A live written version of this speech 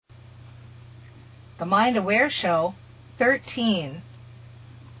The Mind Aware Show 13.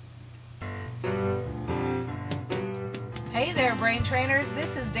 Hey there, brain trainers. This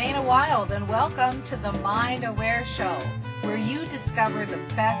is Dana Wilde, and welcome to the Mind Aware Show, where you discover the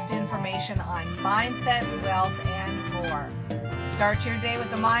best information on mindset, wealth, and more. Start your day with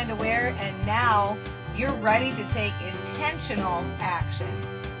the Mind Aware, and now you're ready to take intentional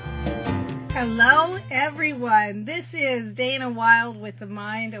action. Hello, everyone. This is Dana Wilde with the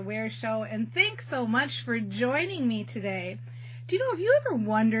Mind Aware Show, and thanks so much for joining me today. Do you know, have you ever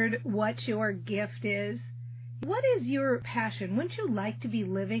wondered what your gift is? What is your passion? Wouldn't you like to be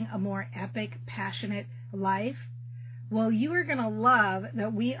living a more epic, passionate life? Well, you are going to love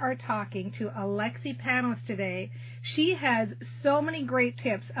that we are talking to Alexi Panos today. She has so many great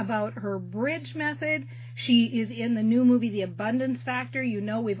tips about her bridge method. She is in the new movie, The Abundance Factor. You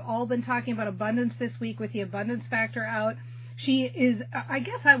know, we've all been talking about abundance this week with The Abundance Factor out. She is, I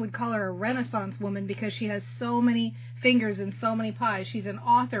guess I would call her a Renaissance woman because she has so many fingers in so many pies. She's an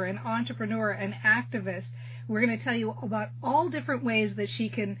author, an entrepreneur, an activist. We're going to tell you about all different ways that she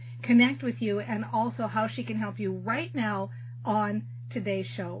can connect with you and also how she can help you right now on today's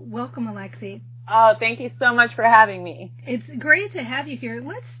show. Welcome, Alexi. Oh, thank you so much for having me. It's great to have you here.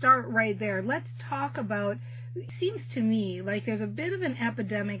 Let's start right there. Let's talk about, it seems to me like there's a bit of an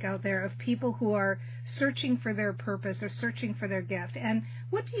epidemic out there of people who are searching for their purpose or searching for their gift. And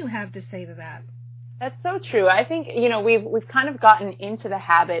what do you have to say to that? That's so true. I think, we've kind of gotten into the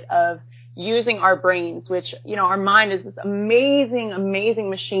habit of using our brains, which, our mind is this amazing, amazing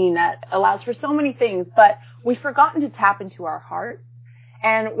machine that allows for so many things, but we've forgotten to tap into our hearts.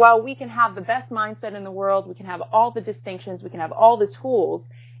 And while we can have the best mindset in the world, we can have all the distinctions, we can have all the tools,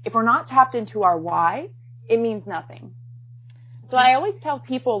 if we're not tapped into our why, it means nothing. So I always tell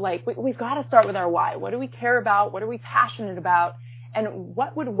people, we've got to start with our why. What do we care about? What are we passionate about? And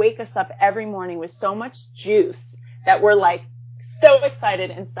what would wake us up every morning with so much juice that we're so excited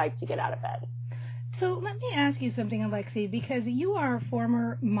and psyched to get out of bed? So let me ask you something, Alexi, because you are a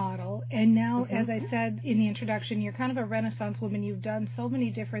former model, and now, as I said in the introduction, you're kind of a Renaissance woman. You've done so many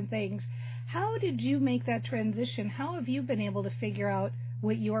different things. How did you make that transition? How have you been able to figure out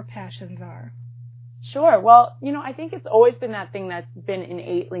what your passions are? Sure. Well, I think it's always been that thing that's been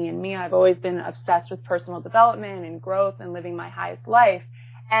innately in me. I've always been obsessed with personal development and growth and living my highest life.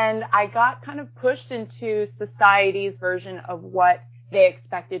 And I got kind of pushed into society's version of what they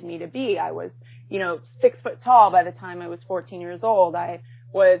expected me to be. I was, 6 foot tall by the time I was 14 years old. I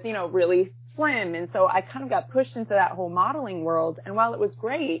was, really slim. And so I kind of got pushed into that whole modeling world. And while it was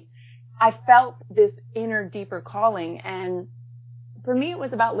great, I felt this inner, deeper calling. And for me, it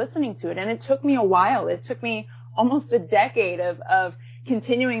was about listening to it. And it took me a while. It took me almost a decade of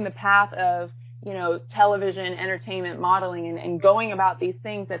continuing the path of, television, entertainment, modeling, and going about these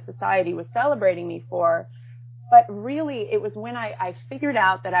things that society was celebrating me for. But really, it was when I figured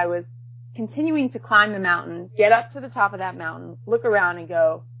out that I was continuing to climb the mountain, get up to the top of that mountain, look around and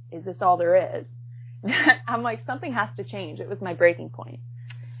go, is this all there is? I'm like, something has to change. It was my breaking point.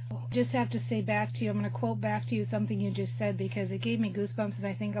 Just have to say back to you, I'm going to quote back to you something you just said because it gave me goosebumps, and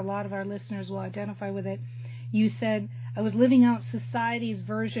I think a lot of our listeners will identify with it. You said, I was living out society's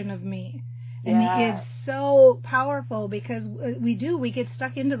version of me. And it's so powerful because we get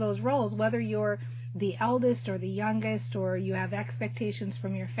stuck into those roles, whether you're the eldest or the youngest, or you have expectations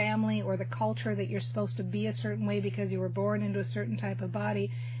from your family or the culture that you're supposed to be a certain way because you were born into a certain type of body.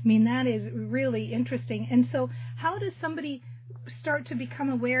 I mean, that is really interesting. And so how does somebody start to become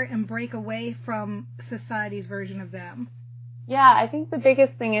aware and break away from society's version of them? Yeah, I think the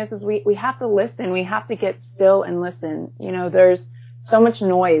biggest thing is we have to listen. We have to get still and listen. There's so much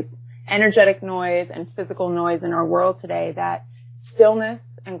noise, energetic noise and physical noise in our world today that stillness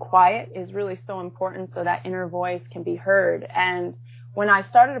and quiet is really so important so that inner voice can be heard. And when I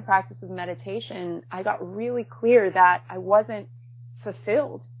started a practice of meditation, I got really clear that I wasn't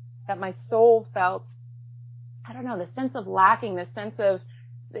fulfilled, that my soul felt, the sense of lacking, the sense of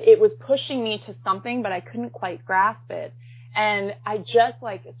it was pushing me to something, but I couldn't quite grasp it. And I just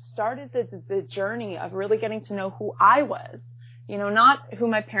started the journey of really getting to know who I was. Not who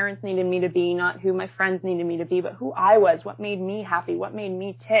my parents needed me to be, not who my friends needed me to be, but who I was, what made me happy, what made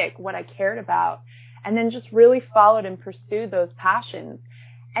me tick, what I cared about. And then just really followed and pursued those passions.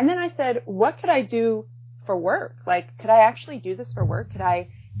 And then I said, what could I do for work? Could I actually do this for work? Could I,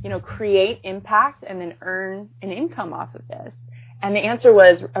 create impact and then earn an income off of this? And the answer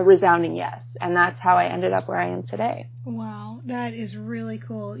was a resounding yes. And that's how I ended up where I am today. Wow, that is really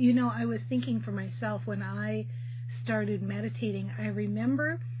cool. I was thinking for myself when I started meditating, I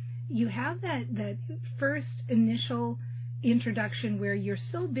remember you have that first initial introduction where you're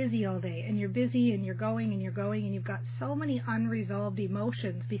so busy all day, and you're busy, and you're going, and you're going, and you've got so many unresolved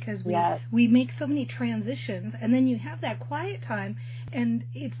emotions because we make so many transitions, and then you have that quiet time, and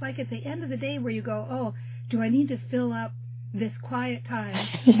it's like at the end of the day where you go, oh, do I need to fill up this quiet time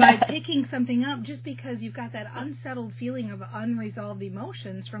by picking something up, just because you've got that unsettled feeling of unresolved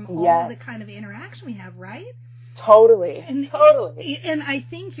emotions from all the kind of interaction we have, right? Totally. And I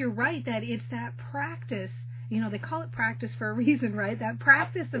think you're right that it's that practice, they call it practice for a reason, right? That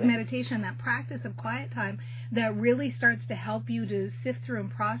practice of meditation, that practice of quiet time that really starts to help you to sift through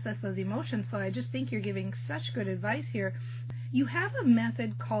and process those emotions. So I just think you're giving such good advice here. You have a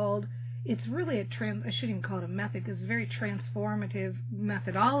method called, it's really I shouldn't even call it a method because it's a very transformative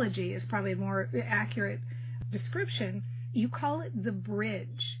methodology is probably a more accurate description. You call it the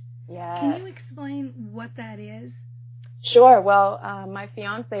bridge. Yeah. Can you explain what that is? Sure. Well, my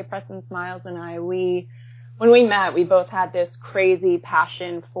fiance, Preston Smiles, and I, when we met, we both had this crazy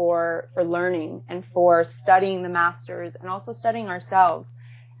passion for learning and for studying the masters and also studying ourselves.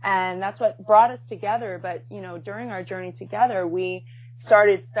 And that's what brought us together. But, during our journey together, we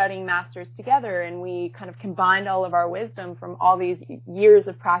started studying masters together, and we kind of combined all of our wisdom from all these years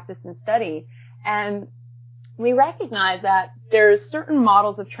of practice and study. And we recognize that there's certain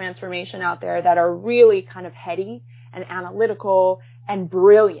models of transformation out there that are really kind of heady and analytical and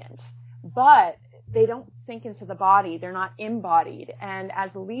brilliant, but they don't sink into the body. They're not embodied. And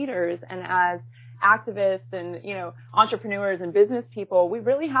as leaders and as activists and, entrepreneurs and business people, we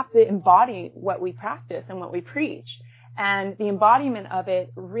really have to embody what we practice and what we preach. And the embodiment of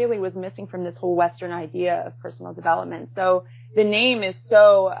it really was missing from this whole Western idea of personal development. So the name is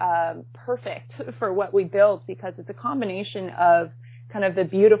so perfect for what we build because it's a combination of kind of the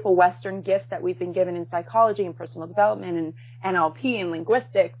beautiful Western gifts that we've been given in psychology and personal development and NLP and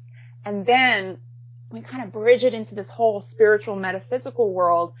linguistics. And then we kind of bridge it into this whole spiritual metaphysical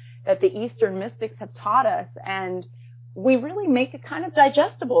world that the Eastern mystics have taught us. And we really make it kind of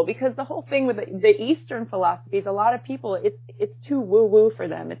digestible because the whole thing with the Eastern philosophies, a lot of people, it's too woo-woo for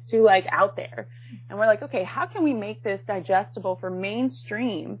them. It's too out there. And we're like, okay, how can we make this digestible for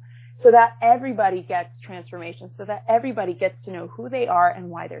mainstream so that everybody gets transformation, so that everybody gets to know who they are and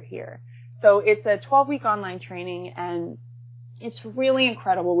why they're here? So it's a 12-week online training, and it's really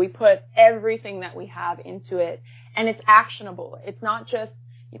incredible. We put everything that we have into it, and it's actionable. It's not just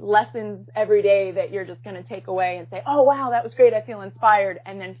lessons every day that you're just going to take away and say, oh, wow, that was great. I feel inspired,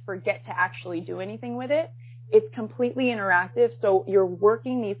 and then forget to actually do anything with it. It's completely interactive. So you're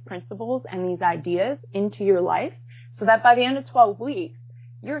working these principles and these ideas into your life so that by the end of 12 weeks,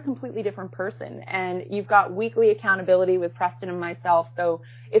 you're a completely different person. And you've got weekly accountability with Preston and myself. So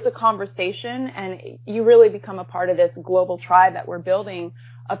it's a conversation, and you really become a part of this global tribe that we're building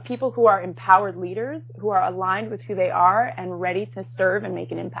of people who are empowered leaders, who are aligned with who they are and ready to serve and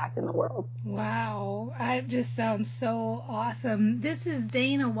make an impact in the world. Wow. It just sounds so awesome. This is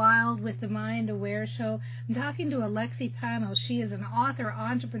Dana Wilde with the Mind Aware Show. I'm talking to Alexi Panos. She is an author,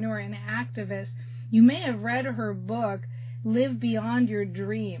 entrepreneur, and activist. You may have read her book, Live Beyond Your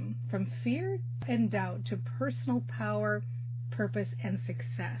Dream, From Fear and Doubt to Personal Power, Purpose, and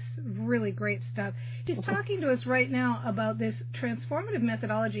Success. Really great stuff. She's talking to us right now about this transformative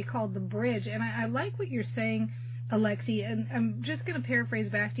methodology called the bridge, and I like what you're saying, Alexi, and I'm just going to paraphrase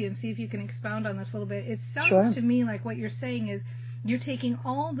back to you and see if you can expound on this a little bit. It sounds to me like what you're saying is you're taking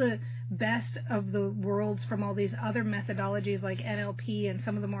all the best of the worlds from all these other methodologies like NLP and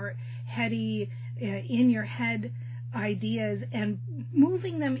some of the more heady, in your head ideas and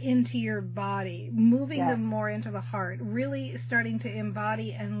moving them into your body, moving them more into the heart, really starting to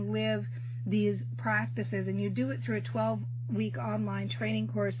embody and live these practices. And you do it through a 12-week online training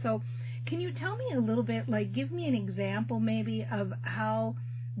course. So can you tell me a little bit, give me an example maybe of how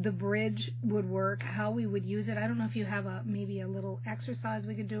the bridge would work, how we would use it? I don't know if you have maybe a little exercise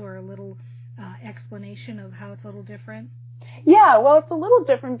we could do or a little explanation of how it's a little different. Yeah, well, it's a little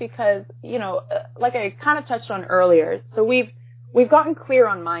different because, like I kind of touched on earlier, so we've gotten clear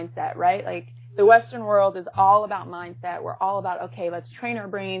on mindset, right? The Western world is all about mindset. We're all about, okay, let's train our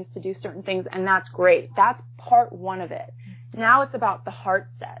brains to do certain things, and that's great. That's part one of it. Now it's about the heart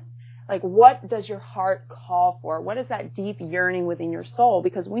set. What does your heart call for? What is that deep yearning within your soul?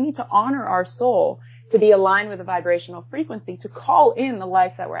 Because we need to honor our soul to be aligned with a vibrational frequency to call in the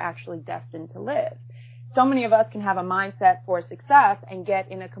life that we're actually destined to live. So many of us can have a mindset for success and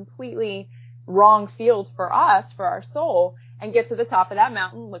get in a completely wrong field for us, for our soul, and get to the top of that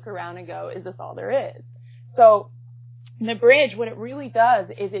mountain, look around and go, is this all there is? So the bridge, what it really does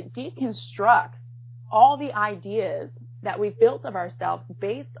is it deconstructs all the ideas that we've built of ourselves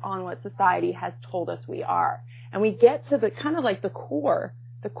based on what society has told us we are. and we get to the kind of like the core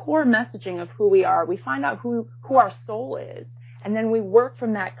messaging of who we are. We find out who our soul is. And then we work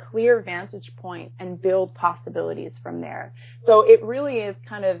from that clear vantage point and build possibilities from there. So it really is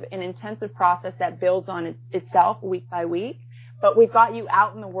kind of an intensive process that builds on itself week by week. But we've got you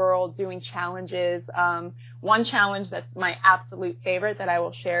out in the world doing challenges. One challenge that's my absolute favorite that I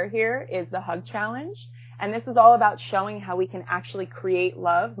will share here is the hug challenge. And this is all about showing how we can actually create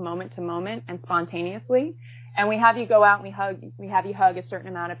love moment to moment and spontaneously. And we have you go out and we have you hug a certain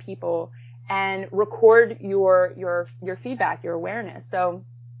amount of people and record your feedback, your awareness. So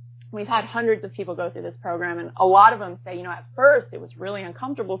we've had hundreds of people go through this program, and a lot of them say, at first it was really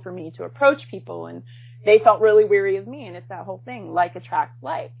uncomfortable for me to approach people, and they felt really weary of me, and it's that whole thing, like attracts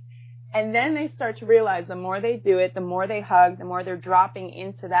like. And then they start to realize the more they do it, the more they hug, the more they're dropping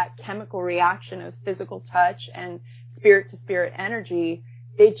into that chemical reaction of physical touch and spirit-to-spirit energy,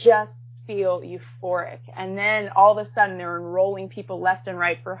 they just feel euphoric. And then all of a sudden they're enrolling people left and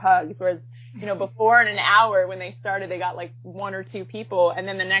right for hugs, whereas before in an hour when they started, they got like 1 or 2 people, and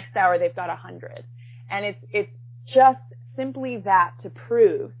then the next hour they've got 100. And it's just simply that to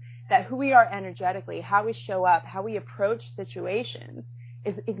prove that who we are energetically, how we show up, how we approach situations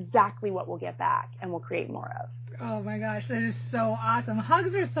is exactly what we'll get back and we'll create more of. Oh my gosh, that is so awesome.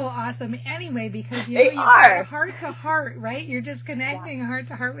 Hugs are so awesome anyway because you are heart to heart, right? You're just connecting heart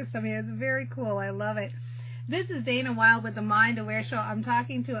to heart with somebody. It's very cool. I love it. This is Dana Wilde with the Mind Aware Show. I'm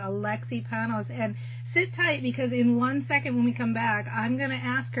talking to Alexi Panos, and sit tight because in 1 second when we come back, I'm going to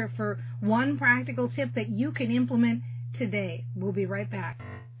ask her for one practical tip that you can implement today. We'll be right back.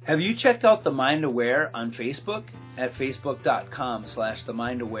 Have you checked out The Mind Aware on Facebook at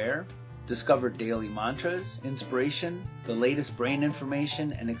facebook.com/TheMindAware? Discover daily mantras, inspiration, the latest brain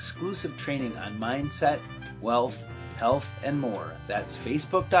information, and exclusive training on mindset, wealth, health, and more. That's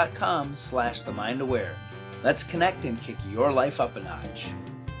facebook.com/TheMindAware. Let's connect and kick your life up a notch.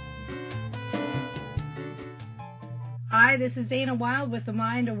 Hi, this is Dana Wilde with the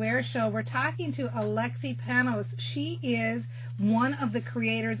Mind Aware Show. We're talking to Alexi Panos. She is one of the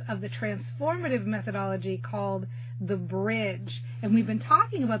creators of the transformative methodology called The Bridge. And we've been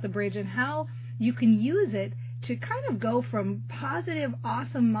talking about The Bridge and how you can use it to kind of go from positive,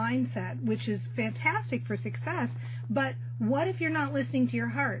 awesome mindset, which is fantastic for success, but what if you're not listening to your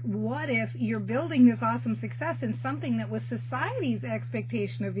heart? What if you're building this awesome success in something that was society's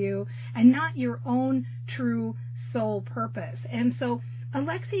expectation of you and not your own true soul purpose? And so,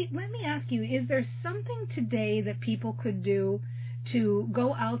 Alexi, let me ask you, is there something today that people could do to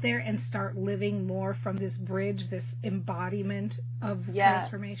go out there and start living more from this bridge, this embodiment of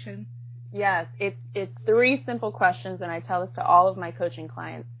transformation? Yes, it's 3 simple questions, and I tell this to all of my coaching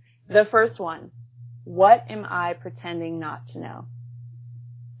clients. The first one, what am I pretending not to know?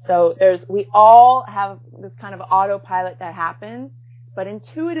 So we all have this kind of autopilot that happens, but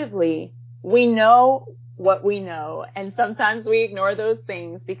intuitively we know what we know, and sometimes we ignore those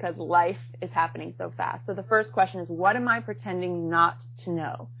things because life is happening so fast. So the first question is, what am I pretending not to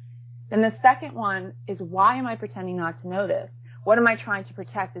know? Then the second one is, why am I pretending not to know this? What am I trying to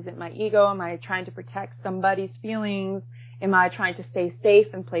protect? Is it my ego? Am I trying to protect somebody's feelings? Am I trying to stay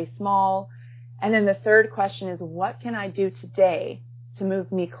safe and play small? And then the third question is, what can I do today to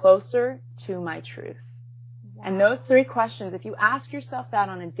move me closer to my truth? Wow. And those 3 questions, if you ask yourself that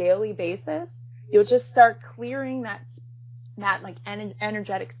on a daily basis, you'll just start clearing that like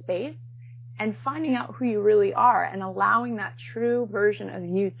energetic space and finding out who you really are and allowing that true version of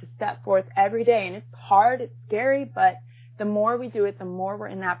you to step forth every day. And it's hard, it's scary, but the more we do it, the more we're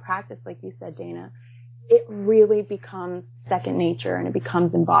in that practice, like you said, Dana, it really becomes second nature and it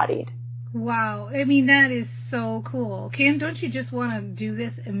becomes embodied. Wow. I mean, that is so cool. Kim, don't you just want to do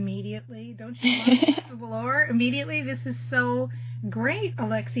this immediately? Don't you want to explore immediately? This is so great,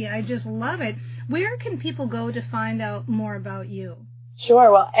 Alexi. I just love it. Where can people go to find out more about you?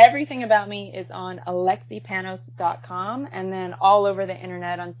 Sure. Well, everything about me is on alexipanos.com, and then all over the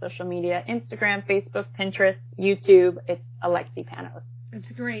internet on social media, Instagram, Facebook, Pinterest, YouTube, it's Alexi Panos.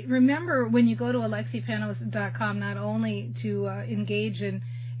 It's great. Remember, when you go to alexipanos.com, not only to engage and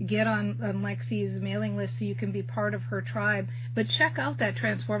get on Lexi's mailing list so you can be part of her tribe, but check out that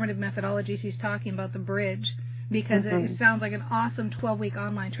transformative methodology she's talking about, The Bridge, because it sounds like an awesome 12-week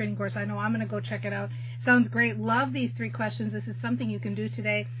online training course. I know I'm going to go check it out. Sounds great. Love these 3 questions. This is something you can do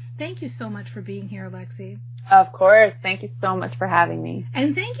today. Thank you so much for being here, Alexi. Of course. Thank you so much for having me.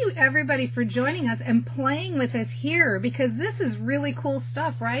 And thank you, everybody, for joining us and playing with us here, because this is really cool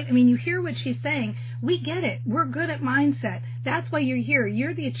stuff, right? I mean, you hear what she's saying. We get it. We're good at mindset. That's why you're here.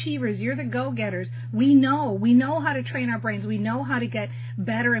 You're the achievers. You're the go-getters. We know how to train our brains. We know how to get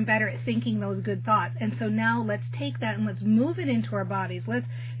better and better at thinking those good thoughts. And so now let's take that and let's move it into our bodies. Let's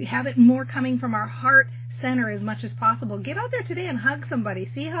have it more coming from our heart center as much as possible. Get out there today and hug somebody.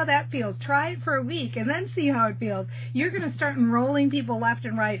 See how that feels. Try it for a week and then see how it feels. You're going to start enrolling people left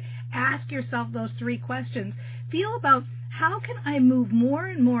and right. Ask yourself those 3 questions. Feel about, how can I move more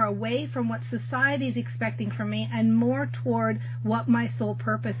and more away from what society is expecting from me and more toward what my soul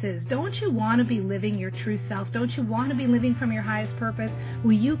purpose is? Don't you want to be living your true self? Don't you want to be living from your highest purpose?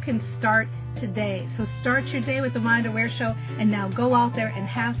 Well, you can start today. So start your day with the Mind Aware Show, and now go out there and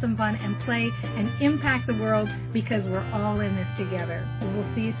have some fun and play and impact the world, because we're all in this together.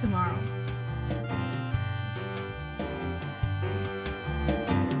 We'll see you tomorrow.